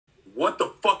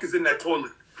is in that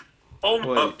toilet? Oh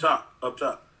my. Up top. Up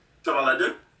top. Talking about like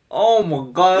that? Oh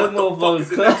my god, what the fuck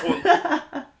is in that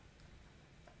toilet?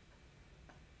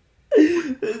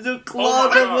 It's a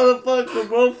clogged up motherfucker,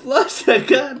 bro. Flush that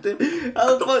goddamn.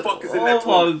 How the fuck is in that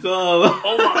toilet? Oh my god.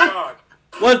 Oh my god.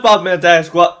 What's poppin', Attack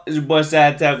Squad? It's your boy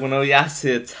SatAttack. When y'all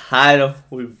see the title,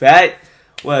 we back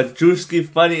with Druski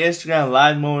funny Instagram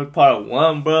live moment part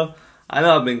 1, bro. I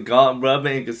know I've been gone, bro. I've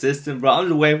been inconsistent, bro. I'm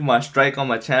just waiting for my strike on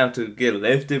my channel to get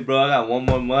lifted, bro. I got 1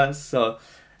 more month, so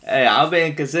hey, I've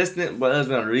been inconsistent, but that's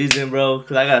been a reason, bro.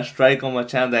 Cause I got a strike on my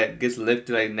channel that gets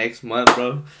lifted like next month,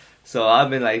 bro. So I've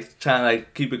been like trying to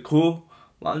like keep it cool.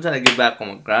 Well, I'm trying to get back on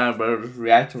my grind, bro. Just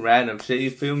react to random shit, you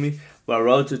feel me? But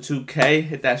road to 2K,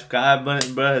 hit that subscribe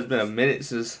button, bro. It's been a minute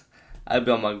since I've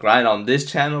been on my grind on this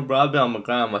channel, bro. I've been on my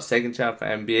grind on my second channel for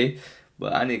NBA,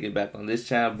 but I need to get back on this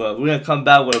channel. But we're gonna come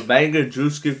back with a banger,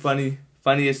 Druski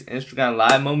funniest Instagram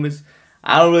live moments.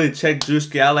 I don't really check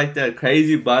Druski out like that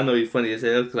crazy, but I know he's funny as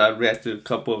hell because I reacted to a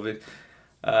couple of his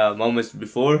moments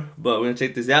before. But we're gonna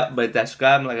check this out. But that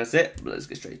subscribe, like I said, but let's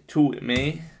get straight to it,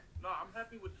 man. No, I'm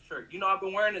happy with the shirt. You know, I've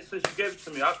been wearing it since you gave it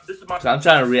to me. This is my. So I'm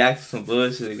trying to react to some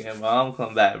bullshit again, bro. I'm gonna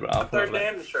come back, bro. I'm third day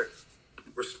in the shirt.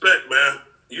 Respect, man.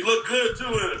 You look good too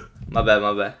in it. My bad,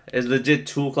 my bad. It's legit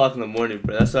 2 o'clock in the morning,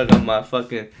 bro. That's why I got my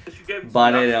fucking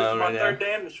bonnet on right now. Third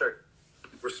day in the shirt.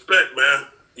 Respect, man.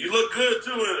 You look good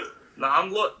too in it. Nah,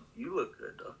 you look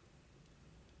good though.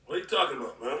 What are you talking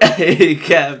about, man? Hey,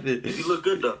 Captain. You look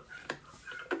good though.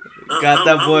 Got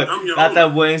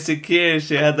that boy insecure and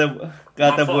shit.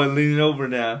 Got that boy leaning over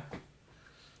now.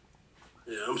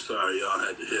 Yeah, I'm sorry y'all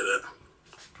had to hear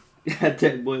that. Got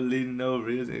that boy leaning over.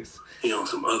 He on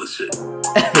some other shit.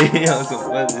 He on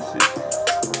some other shit.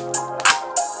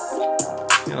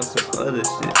 He on some other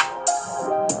shit.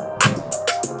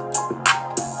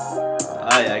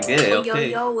 Oh yeah, I get it.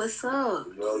 Okay. Yo, what's up?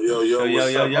 Yo,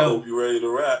 what's up? I hope you ready to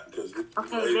rap, cause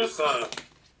okay, ready to sign.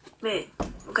 Man,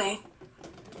 okay.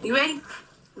 You ready?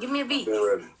 Give me a beat.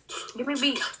 Ready. Give me a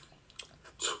beat.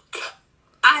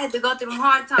 I had to go through them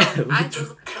hard times. I had to go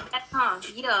through that time.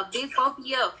 Yeah, big folk,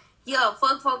 yo,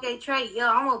 fuck 4K Trey. Yo,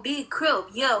 I'm a big crib.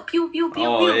 Yo, pew, pew, pew,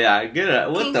 oh, pew. yeah, I get it.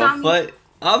 What the fuck?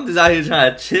 I'm just out here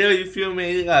trying to chill, you feel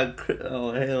me? You got,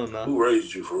 oh, hell no. Who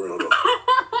raised you for real, though?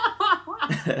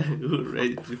 Who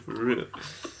raised you for real?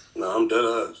 Nah, I'm dead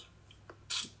ass.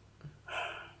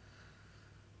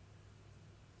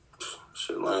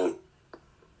 Shit, man.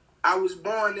 I was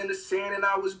born in the sin and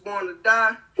I was born to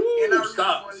die. Ooh, and I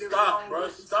stop, bro.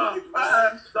 Stop,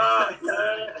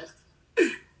 man.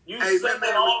 You said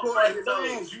all the right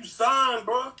things. You signed,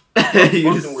 bro.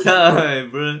 You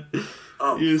signed, bro.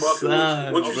 You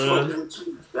signed, what you bro. smoking with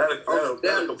you?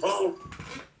 That a phone?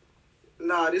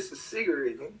 Nah, this is a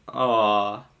cigarette, man.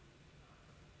 Aw.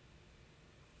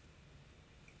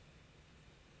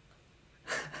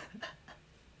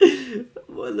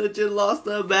 Boy, legit lost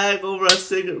that bag over a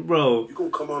cigarette, bro. You gonna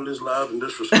come on this live and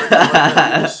disrespect me like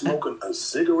that? You smoking a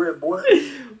cigarette, boy?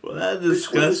 Bro, that's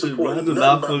disgusting, bro. I do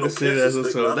not fucking cigarettes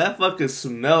whatsoever. That fucking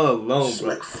smell alone,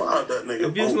 bro. Fire that nigga.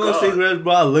 If you smoke cigarettes,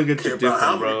 bro, I look at you different,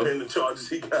 how bro. many paying the charges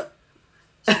he got?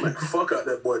 Smack the fuck out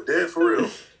that boy, dead for real.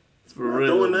 For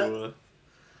real, doing that? Bro.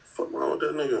 Fuck wrong with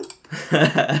that nigga?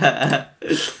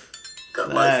 Got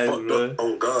nice, life fucked bro. up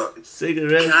on God.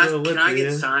 Cigarettes, bro. Can I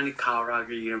get signed to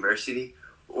Colorado University?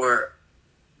 Or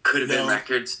could have been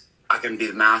records. I can be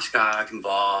the mascot. I can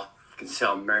ball. I can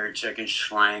sell merch. I can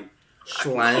slang.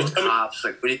 Slang? Cops.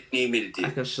 Like, what do you need me to do? I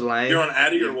can slang. You're on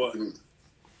Addy or what?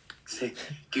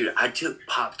 Dude, I took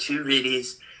pop 2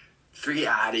 Riddies, 3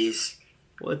 Addies.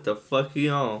 What the fuck he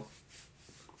on?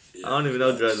 Yeah, I don't even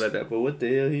know drugs like that, but what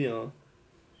the hell he on?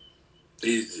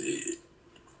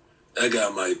 That guy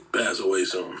might pass away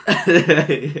soon.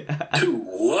 2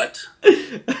 what?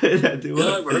 Y'all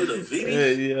ever heard of VD?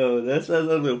 Hey, yo, that's not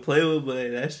something to play with,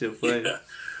 but that shit funny.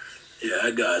 Yeah,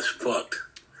 that guy's fucked.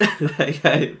 That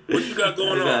guy, what you got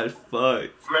going on? That guy's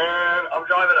fucked. Man, I'm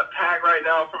driving a pack right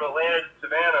now from Atlanta to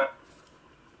Savannah.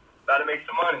 About to make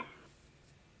some money.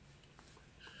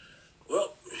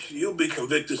 Well, you'll be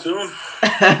convicted soon.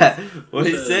 What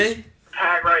did he say?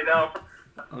 Pack right now.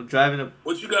 I'm driving a...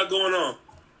 What you got going on?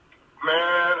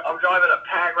 Man, I'm driving a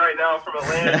pack right now from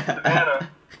Atlanta to Savannah.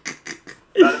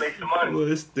 About to make some money.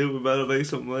 Boy, stupid, about to make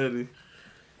some money.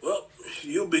 Well,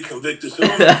 you'll be convicted soon.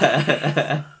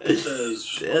 It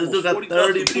says this dude got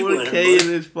 34K in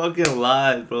his fucking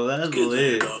lives, bro. That's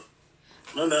lit.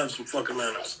 None to have some fucking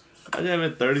manners. I just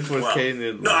having 34K in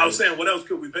his lives. No, I was saying, what else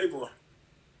could we pay for?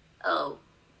 Oh,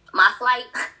 my flight.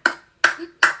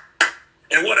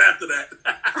 And what after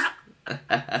that?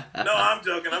 No, I'm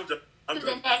joking. to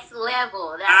the next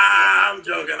level. I'm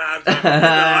joking. I'm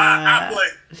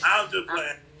just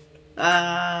playing.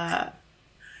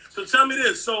 So tell me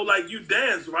this. So, like, you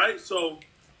dance, right? So,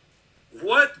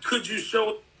 what could you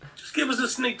show? Just give us a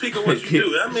sneak peek of what you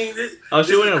do. I mean,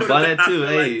 she wearing a bonnet too.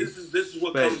 Hey, like this is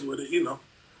what comes with it, you know.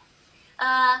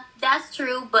 That's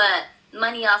true, but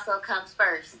money also comes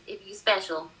first if you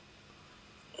special.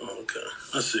 Okay,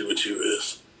 I see what you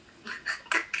is.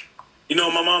 You know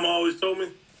what my mama always told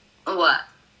me? What?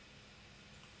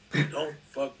 Don't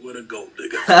fuck with a gold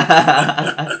digger.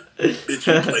 Bitch,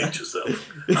 you played yourself.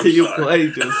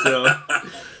 Played yourself.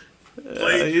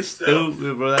 You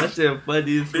stupid, bro. That shit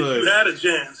funny as fuck. Bitch, you had a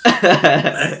chance.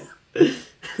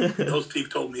 Man. Those teeth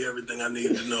told me everything I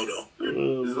needed to know,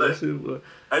 though.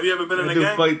 Have you ever been in a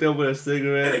gang? Fucked up with a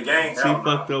cigarette. In a gang? She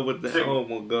fucked up with the... Chicken. Oh,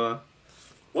 my God.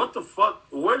 What the fuck?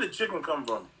 Where did chicken come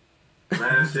from?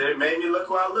 Man, shit made me look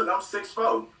who I look. I'm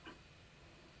 6'4".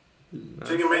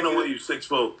 Chicken made no way you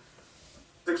 6'4".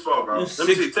 6'4", bro. Let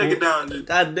me see. Take it down.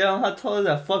 God damn, how tall is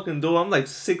that fucking door? I'm like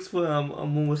 6 foot. I'm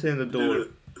almost in the door.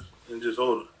 Dude, and just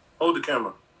hold it. Hold the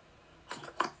camera.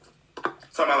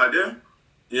 Something like that?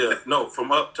 Yeah. No,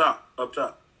 from up top. Up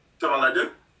top. Something like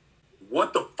that?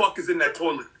 What the fuck is in that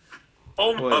toilet?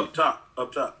 Oh, my. Up top.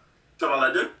 Up top. Something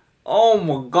like that? Oh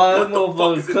my God, what the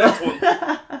fuck is in that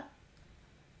toilet?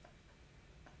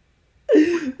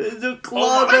 It's a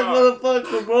clog, that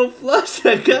motherfucker, bro. Flush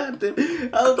that goddamn.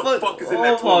 What the fuck is in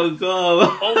that toilet?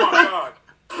 Oh my God.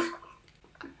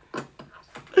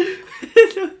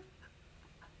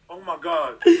 Oh my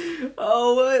God. Oh my God.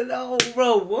 Oh, what? Oh,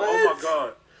 bro, what? Oh my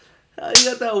God. How you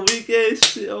got that weak ass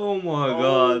shit? Oh my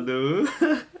God, dude.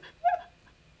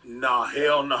 Nah,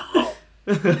 hell no.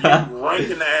 You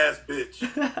ranking ass bitch.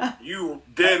 You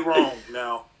dead wrong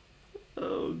now.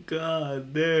 Oh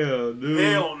God damn, dude.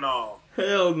 Hell no.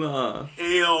 Hell no.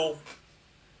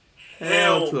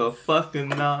 Hell to a fucking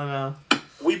no.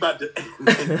 We about to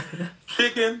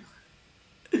chicken.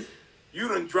 You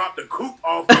done dropped the coop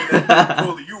off in that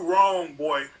toilet. You wrong,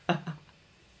 boy.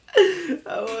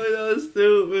 I was so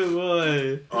stupid,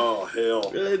 boy. Oh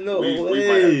hell. No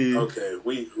way. Okay,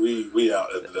 we out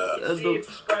after that.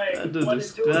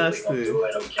 That's disgusting.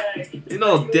 You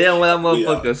know damn well that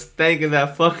motherfucker stank in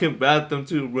that fucking bathroom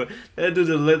too, bro. That dude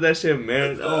just let that shit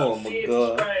marinate. Oh my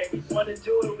God. Wanna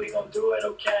do it, we gon' do it,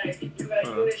 okay. You got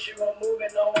units, you gon' move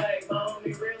it, no way. My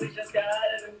homie really just got out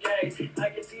of them gates. I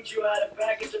can teach you how to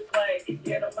package a play.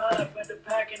 Get them out, put the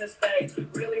pack in the state.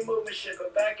 Really moving shit,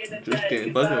 but back in the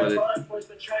day.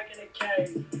 Tracking the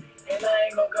case, and I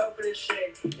ain't gonna go for this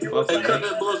shit. Hey, cut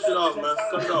that bullshit off, man.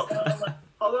 Cut it off.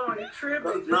 Hold on, you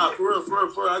tripping. Nah, for real.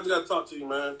 I just gotta talk to you,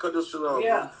 man. Cut this shit off.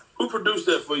 Yeah. Man. Who produced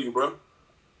that for you, bro?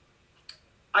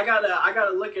 I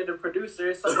gotta look at the producer.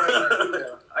 It's somewhere in the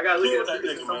email. I gotta look at the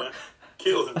nigga, man.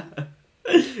 Kill him.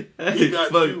 He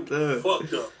got you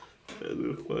fucked up.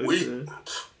 Weak.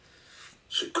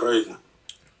 Shit crazy.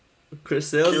 Chris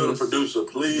Sales kill the producer,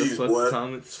 please, boy.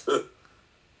 Comments.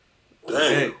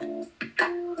 Dang.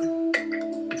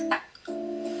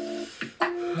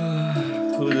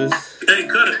 Who this? Hey,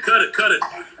 cut it.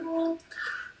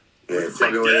 Yeah,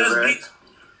 make jazz beats?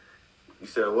 You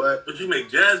said what? Would you make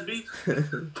jazz beats?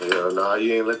 Hell no,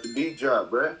 you ain't let the beat drop,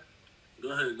 bruh.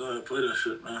 Go ahead, play that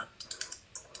shit, man.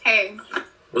 Hey.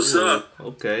 What's up?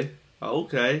 Okay.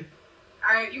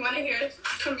 Alright, you wanna hear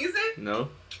some music? No.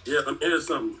 Yeah, let me hear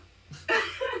something.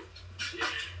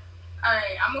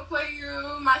 Alright, I'm gonna play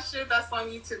you my shit that's on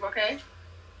YouTube, okay?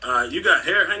 You got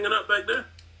hair hanging up back there?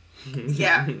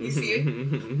 Yeah, you see it?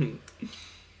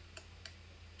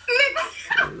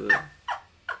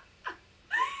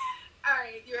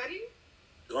 Alright, you ready?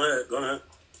 Go ahead. Alright.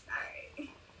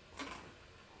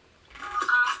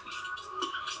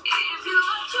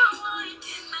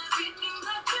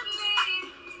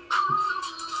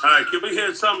 Alright, can we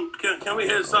hear something? Can we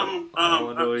hear something? I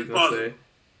don't know what he's gonna say.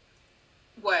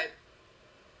 What?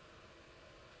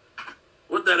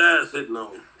 What that ass hitting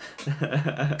on?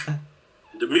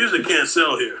 The music can't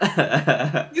sell here.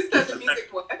 You said the music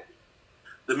what?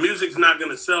 The music's not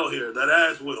gonna sell here. That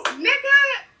ass will.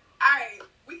 Nigga! Alright,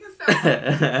 we can sell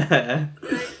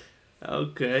it.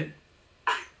 Okay.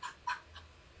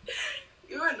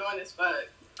 You are annoying as fuck.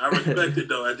 I respect it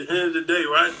though. At the end of the day,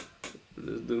 right?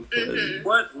 Let's do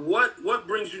What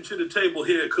brings you to the table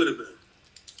here? It could have been.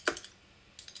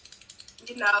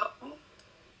 You know,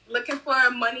 looking for a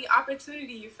money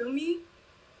opportunity, you feel me?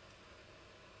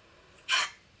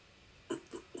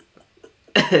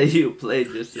 You played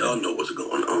this. Y'all know what's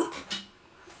going on.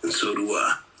 And so do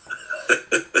I.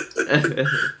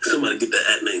 Somebody get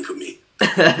that name for me.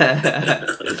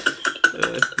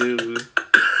 Stupid.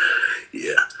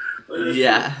 Yeah.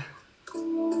 Yeah.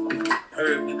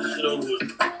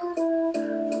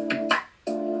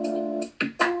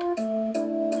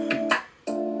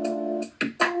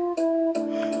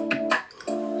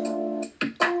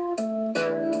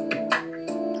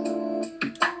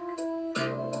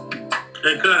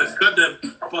 cut that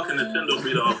fucking Nintendo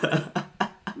beat off.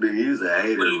 Dude, he's a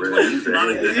hater, bro. He's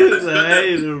a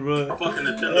hater, bro. Fucking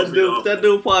Nintendo That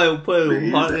dude probably put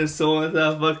heart and soul into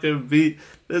that fucking beat.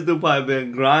 This dude probably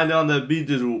been grinding on that beat,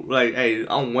 just like, hey,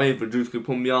 I'm waiting for Druski to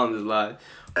put me on this live.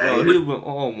 Bro, he went,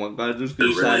 oh my god,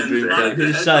 Druski shot his dreams down.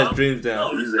 He just shot his dreams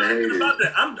down. No, he's a hater. About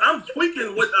that. I'm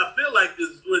tweaking what I feel like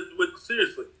is with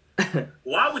seriously.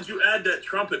 Why would you add that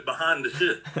trumpet behind the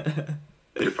shit?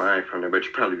 If I ain't from there, but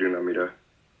you probably do know me though.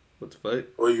 What the fuck?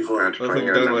 Where you from? What the fuck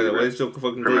you talking about? Why you so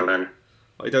fucking quick?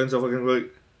 Why you talking so fucking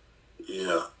quick?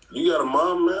 Yeah. You got a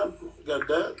mom, man? You got a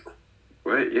dad?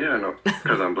 What? Yeah, I know.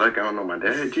 Because I'm black, I don't know my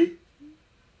dad, G.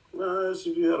 No, I asked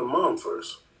if you had a mom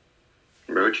first.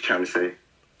 Bro, what you trying to say?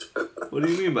 What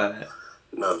do you mean by that?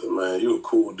 Nothing, man. You a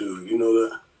cool dude. You know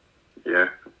that? Yeah.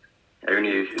 Hey, we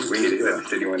need to hit the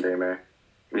city one day, man.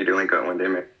 We need to link up one day,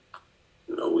 man.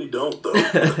 No, we don't, though.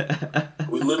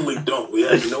 We literally don't. We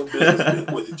have no business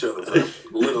being with each other. Man.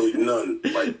 Literally none.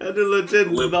 Like, I just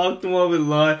legit knocked him off his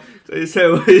line. So he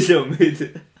said, what is your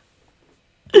meeting?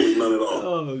 None at all.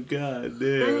 Oh, god damn.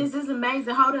 This is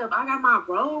amazing. Hold up. I got my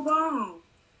robe on.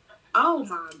 Oh,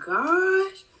 my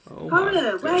gosh. Oh Hold my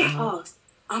up. God. Wait. Oh,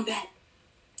 I'm back.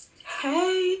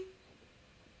 Hey.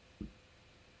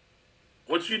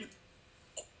 What you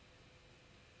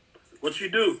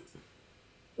do?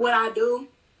 What I do?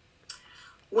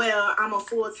 Well, I'm a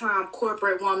full-time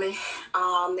corporate woman,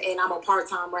 and I'm a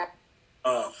part-time rapper.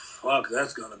 Oh, fuck,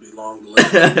 that's gonna be long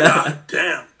delayed. God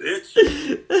damn, bitch.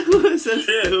 What's that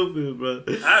Shit. stupid, bro?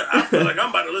 I feel like I'm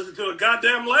about to listen to a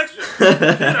goddamn lecture. Shit,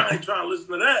 I ain't trying to listen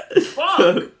to that.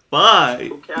 Fuck. Bye.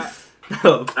 Okay.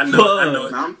 Oh, I know.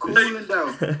 I'm cooling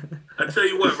down. I tell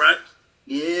you what, right?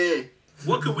 Yeah.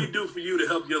 What can we do for you to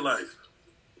help your life?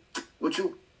 What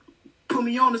you put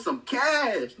me on to some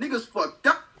cash? Niggas fucked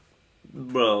up.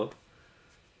 Bro.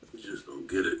 You just don't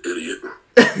get it, idiot.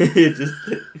 Just,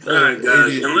 all right,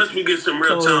 guys. Unless we get some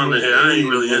real talent in here, I ain't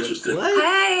really interested. What?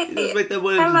 Hey. You just make that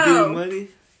boy just Hello. give you money?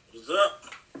 What's up?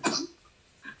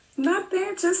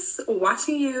 Nothing. Just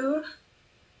watching you.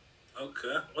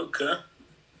 Okay.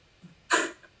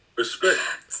 Respect.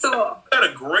 So, You got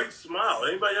a great smile.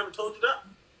 Anybody ever told you that?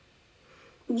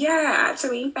 yeah,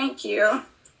 actually, thank you.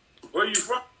 Where are you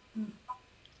from?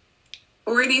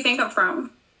 Where do you think I'm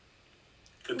from?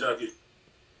 Kentucky.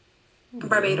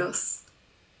 Barbados.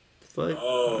 Fuck.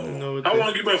 Oh. How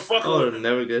long you been fucking I would with have me?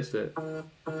 never guessed that.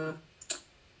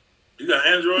 You got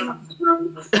Android?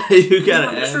 You got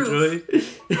an Yeah, Android?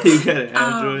 You got an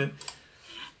Android?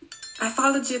 I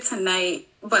followed you tonight,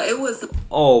 but it was...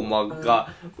 Oh my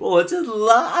god. Bro, it's a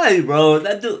lie, bro.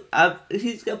 That dude,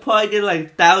 he's gonna probably get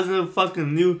like thousands of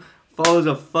fucking new followers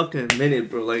a fucking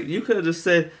minute, bro. Like, you could have just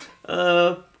said,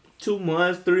 2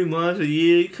 months, 3 months, a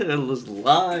year. You could have just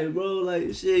lied, bro.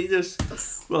 Like, shit, you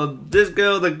just... Bro, this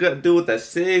girl, the dude with that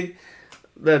cig,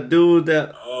 that dude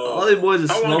that... all these boys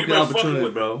are How long you smoking been fucking opportunity,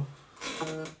 with? bro.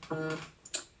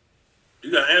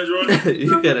 You got Android?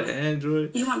 You got an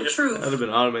Android? You want the truth? That would have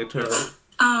been automatic turn off.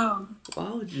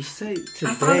 Why would you say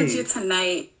I followed you today?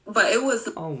 tonight, but it was...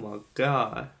 Oh my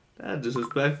god. That's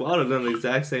disrespectful. I would have done the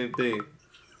exact same thing.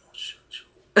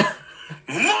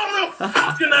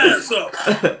 Motherfucking ass up!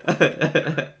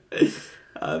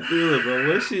 I feel it,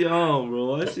 bro. What's she on,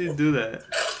 bro? Why'd she do that?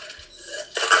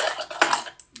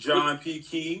 John P.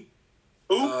 Key.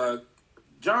 Who?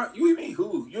 John, you mean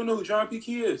who? You don't know who John P.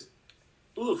 Key is?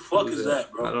 Who the fuck is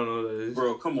that, bro? I don't know who that is.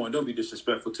 Bro, come on, don't be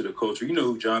disrespectful to the culture. You know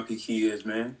who John P. Key is,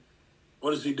 man.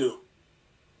 What does he do?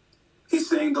 He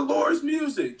sang the Lord's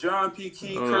music. John P.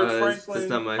 Key, Kirk Franklin. That's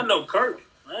not my... I know Kirk.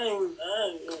 I ain't.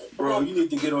 Bro, you need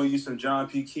to get on you some John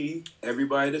P. Key.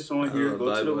 Everybody that's on here,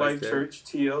 go to the like Life that. Church,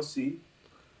 TLC.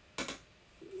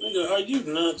 Nigga, are you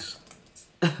nuts?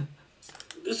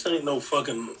 This ain't no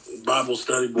fucking Bible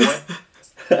study, boy.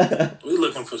 We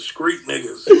looking for street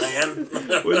niggas, man.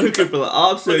 We're looking for the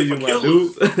opposite of you, my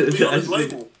dude. Be on his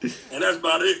label. And that's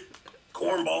about it.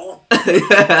 Cornball.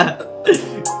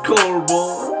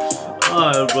 Cornball.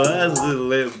 Alright, bro. That's just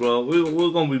lit, bro.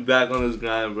 We're gonna be back on this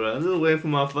grind, bro. I'm just waiting for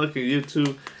my fucking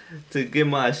YouTube to get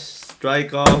my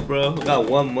strike off, bro. We got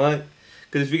 1 month.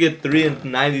 Because if you get 3 in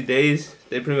 90 days,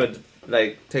 they pretty much,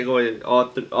 like, take away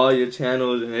all your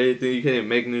channels and everything. You can't even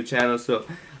make new channels. So,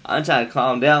 I'm trying to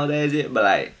calm down with that shit. But,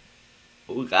 like,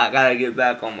 I gotta get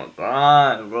back on my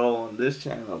grind, bro, on this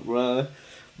channel, bro.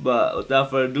 But without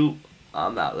further ado,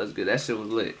 I'm out. Let's get that shit was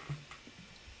lit.